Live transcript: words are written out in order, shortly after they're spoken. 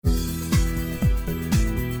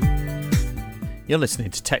You're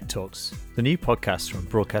listening to Tech Talks, the new podcast from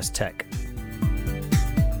Broadcast Tech.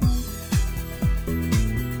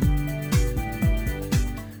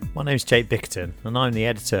 My name's Jake Bickerton, and I'm the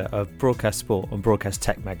editor of Broadcast Sport and Broadcast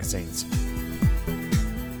Tech magazines.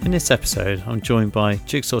 In this episode, I'm joined by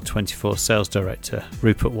Jigsaw24 Sales Director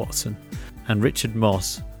Rupert Watson and Richard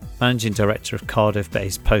Moss, Managing Director of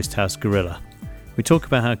Cardiff-based Post House Gorilla. We talk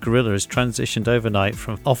about how Gorilla has transitioned overnight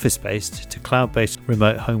from office-based to cloud-based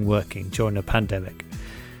remote home working during the pandemic.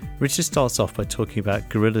 Richard starts off by talking about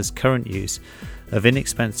Gorilla's current use of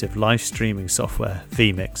inexpensive live streaming software,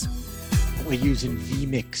 vMix. We're using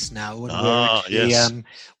vMix now, and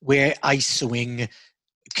we're ISOing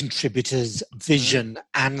contributors' vision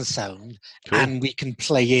and sound, and we can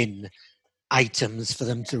play in items for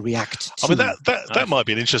them to react to. I mean, that might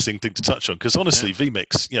be an interesting thing to touch on, because honestly,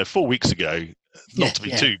 vMix, 4 weeks ago, not to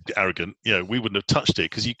be too arrogant, we wouldn't have touched it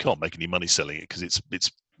because you can't make any money selling it because it's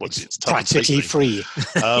practically free.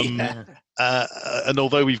 And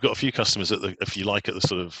although we've got a few customers at the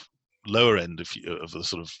sort of lower end of the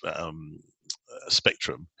sort of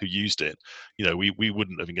spectrum who used it, we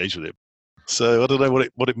wouldn't have engaged with it. So I don't know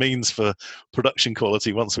what it means for production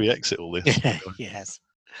quality once we exit all this. Yes.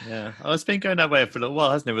 Yeah, it's been going that way for a little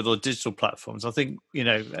while, hasn't it, with all digital platforms? I think,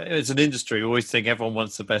 as an industry, we always think everyone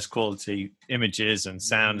wants the best quality images and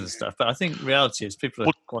sound and stuff. But I think reality is people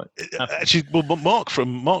are quite happy. Actually, Mark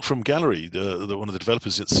from Gallery, the one of the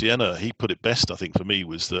developers at Sienna, he put it best, I think, for me,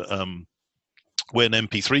 was that when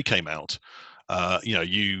MP3 came out,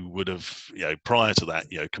 you would have, prior to that,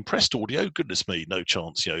 compressed audio, goodness me, no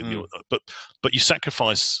chance, but you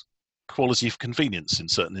sacrifice quality of convenience in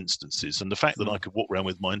certain instances, and the fact that I could walk around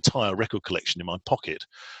with my entire record collection in my pocket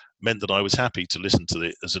meant that I was happy to listen to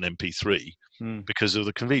it as an MP3 because of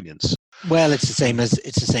the convenience. Well, it's the same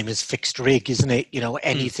as fixed rig, isn't it?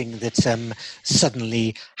 Anything that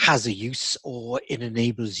suddenly has a use, or it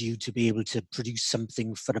enables you to be able to produce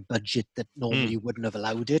something for a budget that normally wouldn't have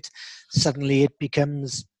allowed it. Suddenly, it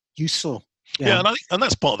becomes useful. Yeah, and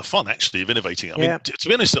that's part of the fun, actually, of innovating. I mean, to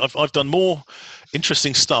be honest, I've done more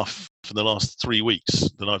interesting stuff for the last 3 weeks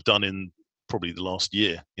than I've done in probably the last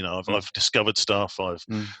year. I've discovered stuff. I've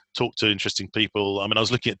talked to interesting people. I mean, I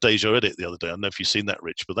was looking at Deja Edit the other day. I don't know if you've seen that,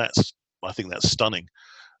 Rich, but I think that's stunning.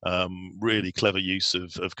 Really clever use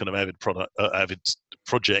of kind of Avid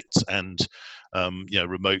projects and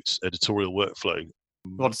remote editorial workflow.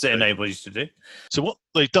 What does it enable you to do? So what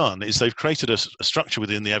they've done is they've created a structure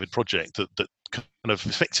within the Avid project that kind of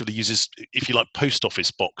effectively uses, if you like, post office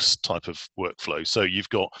box type of workflow. So you've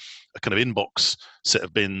got a kind of inbox set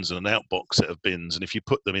of bins and an outbox set of bins, and if you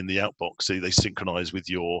put them in the outbox, they synchronize with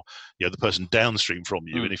your, the person downstream from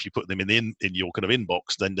you, and if you put them in your kind of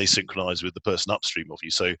inbox, then they synchronize with the person upstream of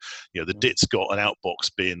you. So the DIT's got an outbox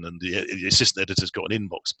bin, and the assistant editor's got an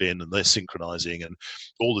inbox bin, and they're synchronizing, and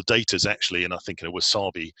all the data's actually, and I think in a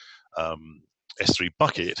Wasabi S3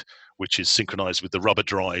 bucket, which is synchronized with the rubber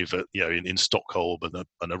drive in Stockholm,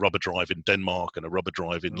 and a rubber drive in Denmark, and a rubber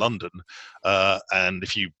drive in London. And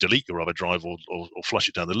if you delete your rubber drive or flush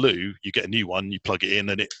it down the loo, you get a new one, you plug it in,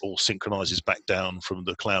 and it all synchronizes back down from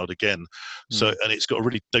the cloud again. So, and they've got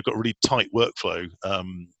a really tight workflow,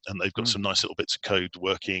 and they've got some nice little bits of code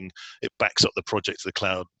working. It backs up the project to the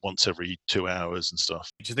cloud once every 2 hours and stuff.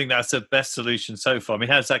 Do you think that's the best solution so far? I mean,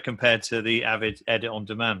 how does that compare to the Avid Edit on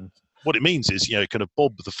Demand? What it means is, kind of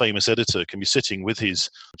Bob, the famous editor, can be sitting with his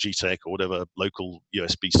G-Tech or whatever local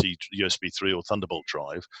USB-C, USB 3 or Thunderbolt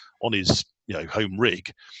drive on his, home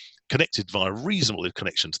rig, connected via a reasonable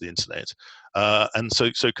connection to the internet. And so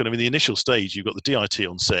kind of in the initial stage, you've got the DIT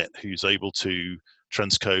on set who's able to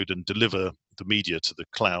transcode and deliver the media to the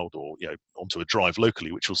cloud or, onto a drive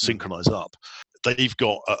locally, which will synchronize up. They've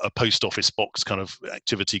got a post office box kind of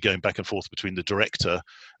activity going back and forth between the director,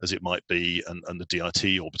 as it might be, and the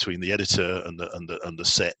DIT, or between the editor and the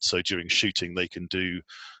set. So during shooting, they can do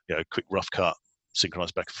a quick rough cut,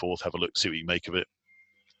 synchronize back and forth, have a look, see what you make of it.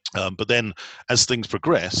 But then, as things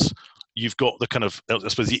progress, you've got the kind of, I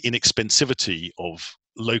suppose, the inexpensivity of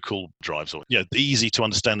local drives, or the easy to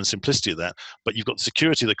understand and simplicity of that. But you've got the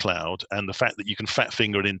security of the cloud and the fact that you can fat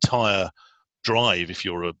finger an entire drive if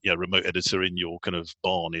you're a remote editor in your kind of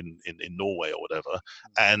barn in Norway or whatever,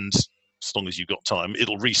 and as long as you've got time,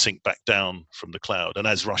 it'll resync back down from the cloud, and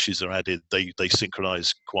as rushes are added, they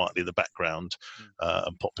synchronize quietly in the background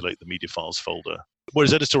and populate the media files folder.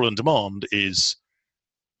 Whereas editorial on demand is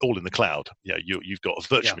all in the cloud. You've got a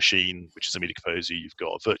virtual machine, which is a media composer. You've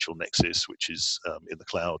got a virtual Nexus, which is in the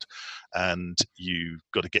cloud, and you've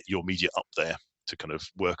got to get your media up there to kind of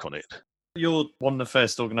work on it. You're one of the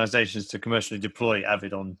first organisations to commercially deploy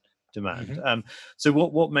Avid on demand. Mhm. So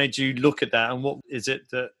what made you look at that, and what is it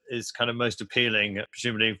that is kind of most appealing?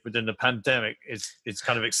 Presumably within the pandemic, it's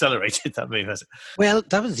kind of accelerated that move, has it? Well,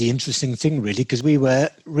 that was the interesting thing, really, because we were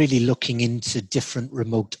really looking into different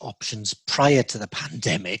remote options prior to the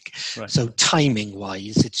pandemic. Right. So timing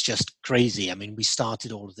wise, it's just crazy. I mean, we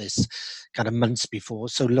started all of this kind of months before.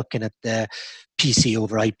 So looking at the PC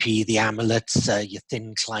over IP, the AMULETs, your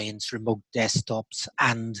thin clients, remote desktops,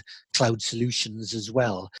 and cloud solutions as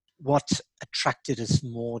well. What attracted us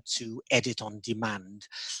more to Edit on Demand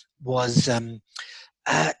was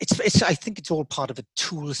I think it's all part of a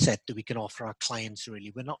tool set that we can offer our clients,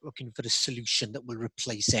 really. We're not looking for a solution that will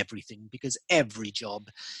replace everything, because every job,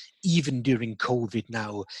 even during COVID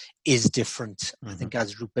now, is different. I think,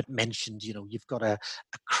 as Rupert mentioned, you've got a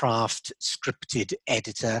craft scripted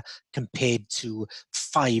editor compared to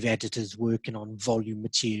 5 editors working on volume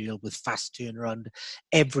material with fast turnaround.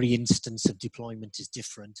 Every instance of deployment is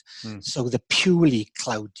different. So the purely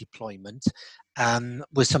cloud deployment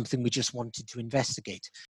was something we just wanted to investigate.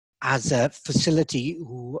 As a facility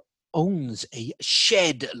who owns a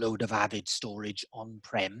shed load of Avid storage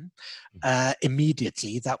on-prem,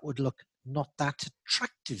 immediately that would look not that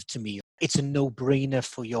attractive to me. It's a no-brainer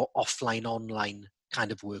for your offline-online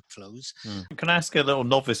kind of workflows. Can I ask a little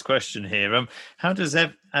novice question here? How does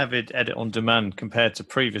Avid Edit on Demand compare to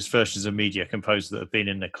previous versions of Media Composer that have been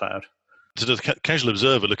in the cloud? To the casual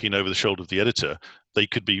observer looking over the shoulder of the editor, they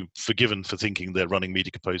could be forgiven for thinking they're running Media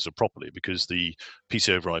Composer properly, because the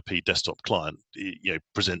PC over IP desktop client,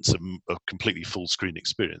 presents a completely full screen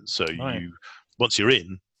experience. So Right. once you're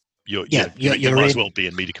in, you you're might as in. well be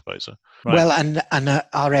in Media Composer. Right. Well, and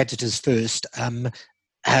our editors first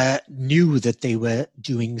knew that they were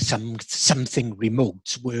doing something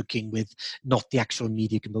remote, working with not the actual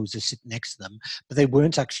Media Composer sitting next to them, but they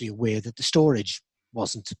weren't actually aware that the storage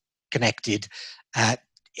wasn't connected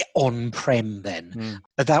on-prem then.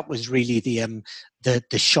 But that was really the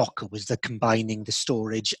shocker, was the combining the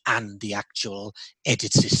storage and the actual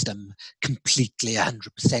edit system completely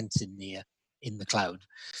 100% in the cloud.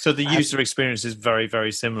 So the user experience is very,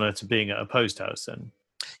 very similar to being at a post house then?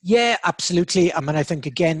 Yeah, absolutely. I mean, I think,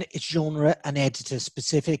 again, it's genre and editor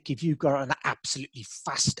specific. If you've got an absolutely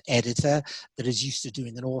fast editor that is used to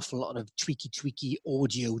doing an awful lot of tweaky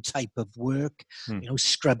audio type of work,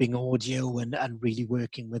 scrubbing audio and really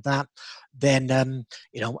working with that, then,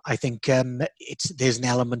 I think there's an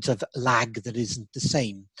element of lag that isn't the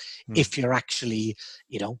same. If you're actually,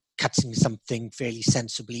 cutting something fairly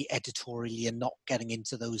sensibly editorially and not getting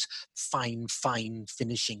into those fine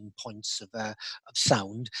finishing points of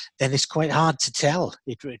sound, then it's quite hard to tell.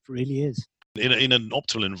 It really is. In an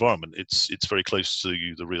optimal environment, it's very close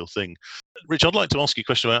to the real thing. Rich, I'd like to ask you a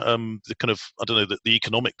question about the kind of, I don't know, the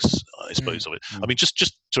economics, I suppose, of it. I mean, just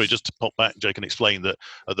to pop back, Jake, and explain that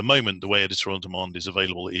at the moment, the way Editor on Demand is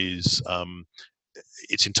available is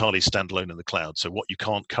it's entirely standalone in the cloud. So what you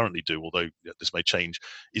can't currently do, although this may change,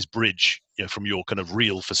 is bridge from your kind of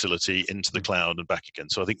real facility into the cloud and back again.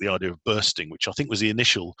 So I think the idea of bursting, which I think was the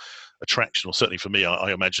initial attraction, or certainly for me,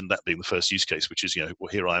 I imagined that being the first use case, which is, well,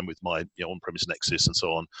 here I am with my on-premise Nexus and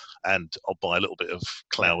so on, and I'll buy a little bit of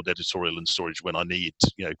cloud editorial and storage when I need,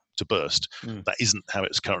 to burst. That isn't how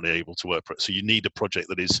it's currently able to work. So you need a project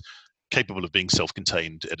that is capable of being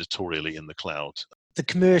self-contained editorially in the cloud. The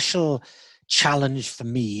commercial challenge for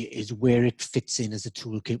me is where it fits in as a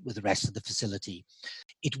toolkit with the rest of the facility.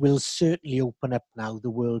 It will certainly open up now the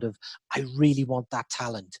world of, I really want that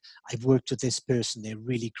talent. I've worked with this person, they're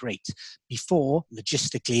really great. Before,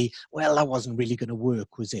 logistically, well, that wasn't really going to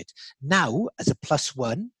work, was it? Now, as a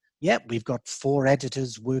 +1, we've got 4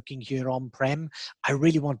 editors working here on-prem. I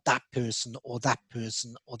really want that person or that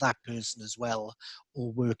person or that person as well,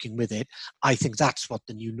 or working with it. I think that's what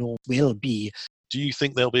the new norm will be. Do you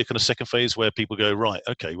think there'll be a kind of second phase where people go, right,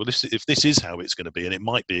 okay, well, if this is how it's going to be, and it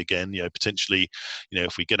might be again, potentially,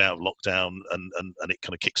 if we get out of lockdown and it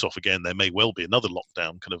kind of kicks off again, there may well be another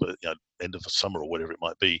lockdown, kind of end of the summer or whatever it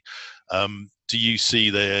might be. Do you see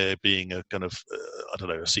there being a kind of,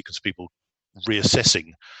 a sequence of people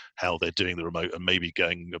reassessing how they're doing the remote and maybe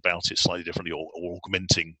going about it slightly differently, or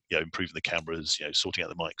augmenting, improving the cameras, sorting out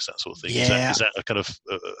the mics, that sort of thing? Yeah. Is that a kind of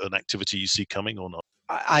an activity you see coming or not?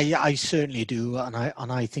 I certainly do, and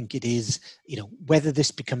I think it is. Whether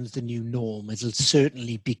this becomes the new norm, it'll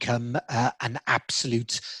certainly become an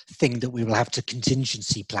absolute thing that we will have to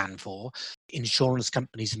contingency plan for. Insurance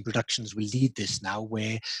companies and productions will lead this now,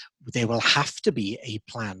 where there will have to be a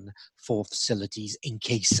plan for facilities in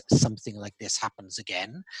case something like this happens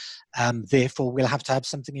again. Therefore, we'll have to have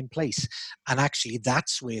something in place, and actually,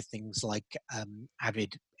 that's where things like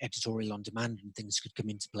Avid Editorial on Demand and things could come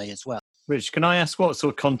into play as well. Rich, can I ask what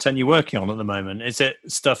sort of content you're working on at the moment? Is it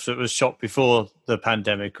stuff that was shot before the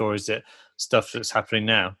pandemic, or is it stuff that's happening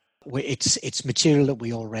now? It's material that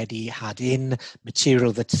we already had in,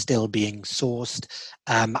 material that's still being sourced,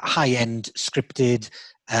 high-end scripted,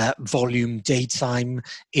 volume, daytime.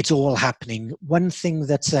 It's all happening. One thing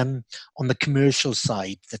that's on the commercial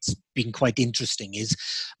side that's been quite interesting is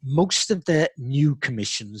most of the new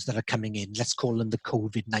commissions that are coming in, let's call them the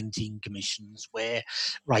COVID-19 commissions, where,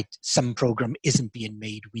 right, some program isn't being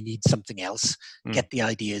made, we need something else, get the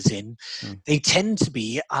ideas in. They tend to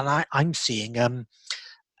be, and I'm seeing...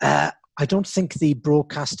 I don't think the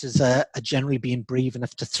broadcasters are generally being brave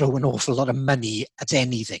enough to throw an awful lot of money at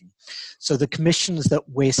anything. So the commissions that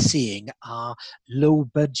we're seeing are low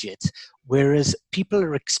budget, whereas people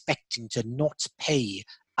are expecting to not pay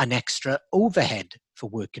an extra overhead for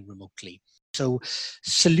working remotely. So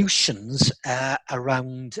solutions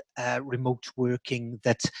around remote working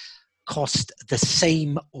that cost the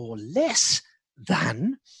same or less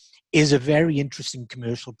than is a very interesting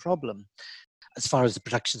commercial problem. As far as the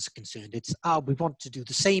productions are concerned, it's, we want to do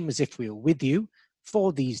the same as if we were with you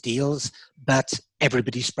for these deals, but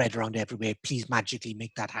everybody spread around everywhere. Please magically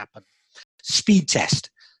make that happen. Speed test,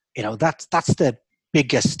 that's the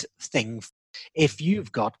biggest thing. If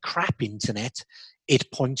you've got crap internet, it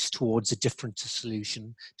points towards a different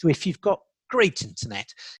solution to if you've got great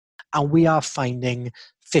internet. And we are finding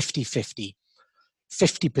 50-50.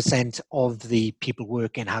 50% of the people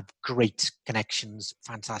working have great connections,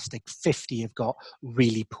 fantastic. 50 have got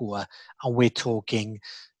really poor, and we're talking,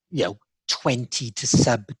 20 to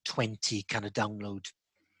sub 20 kind of download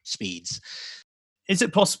speeds. Is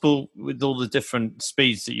it possible, with all the different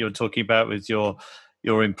speeds that you're talking about with your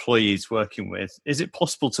employees working with, is it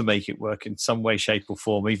possible to make it work in some way, shape or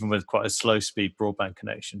form, even with quite a slow speed broadband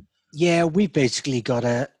connection? Yeah, we've basically got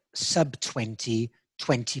a sub 20,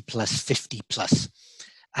 20 plus, 50 plus.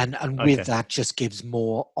 And with that just gives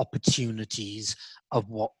more opportunities of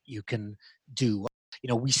what you can do.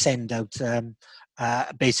 We send out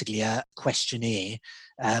basically a questionnaire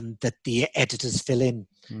that the editors fill in.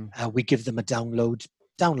 We give them a download.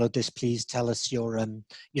 Download this, please. Tell us your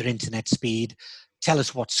internet speed. Tell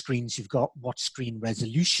us what screens you've got, what screen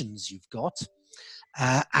resolutions you've got,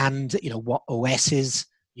 and what OSs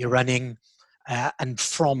you're running. And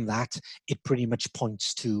from that, it pretty much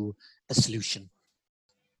points to a solution.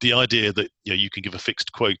 The idea that you can give a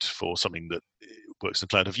fixed quote for something that works in the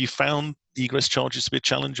cloud. Have you found egress charges to be a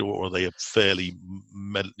challenge, or are they a fairly,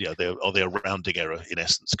 are they a rounding error in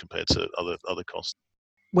essence compared to other costs?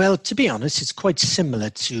 Well, to be honest, it's quite similar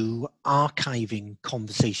to archiving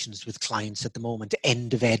conversations with clients at the moment.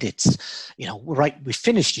 End of edits. Right, we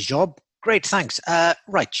finished your job. Great, thanks.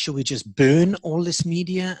 Right, shall we just burn all this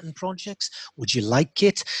media and projects? Would you like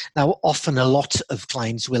it? Now, often a lot of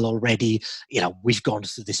clients will already, we've gone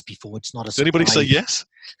through this before. It's not a surprise. Does anybody say yes?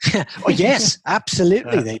 Oh, yes,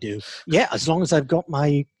 absolutely they do. Yeah, as long as I've got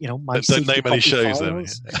my, my don't name any shows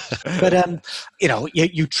files. Then. But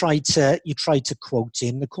you try to quote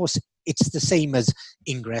in. Of course, it's the same as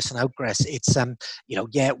ingress and outgress. It's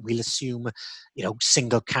we'll assume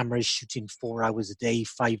single cameras shooting 4 hours a day,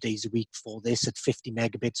 5 days a week for this at 50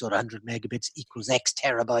 megabits or 100 megabits equals X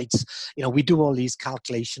terabytes. We do all these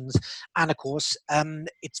calculations, and of course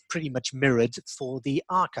it's pretty much mirrored for the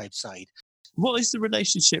archive side. What is the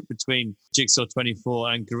relationship between Jigsaw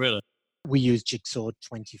 24 and Gorilla? We use Jigsaw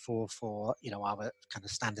 24 for our kind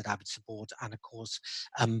of standard Avid support, and of course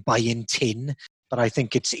buy-in tin. But I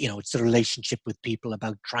think it's it's the relationship with people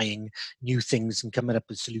about trying new things and coming up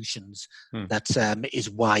with solutions that is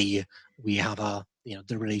why we have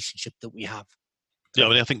the relationship that we have. Yeah,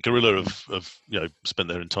 I think Gorilla have spent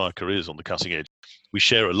their entire careers on the cutting edge. We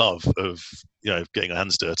share a love of getting our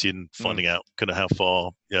hands dirty and finding out kind of how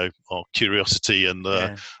far our curiosity and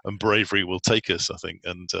bravery will take us. I think,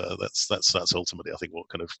 and that's ultimately I think what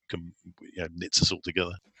kind of knits us all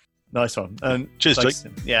together. Nice one. Cheers, Jake.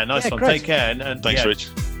 Yeah, nice one. Great. Take care. And thanks, Rich.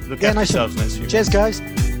 Look after yourselves next week. Cheers, guys.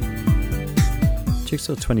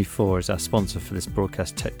 Jigsaw 24 is our sponsor for this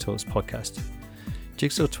Broadcast Tech Talks podcast.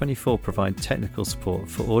 Jigsaw 24 provide technical support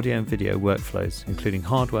for audio and video workflows, including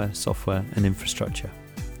hardware, software, and infrastructure.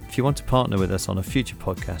 If you want to partner with us on a future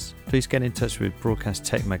podcast, please get in touch with Broadcast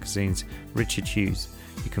Tech Magazine's Richard Hughes.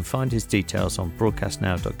 You can find his details on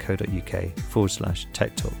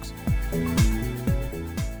broadcastnow.co.uk/tech talks.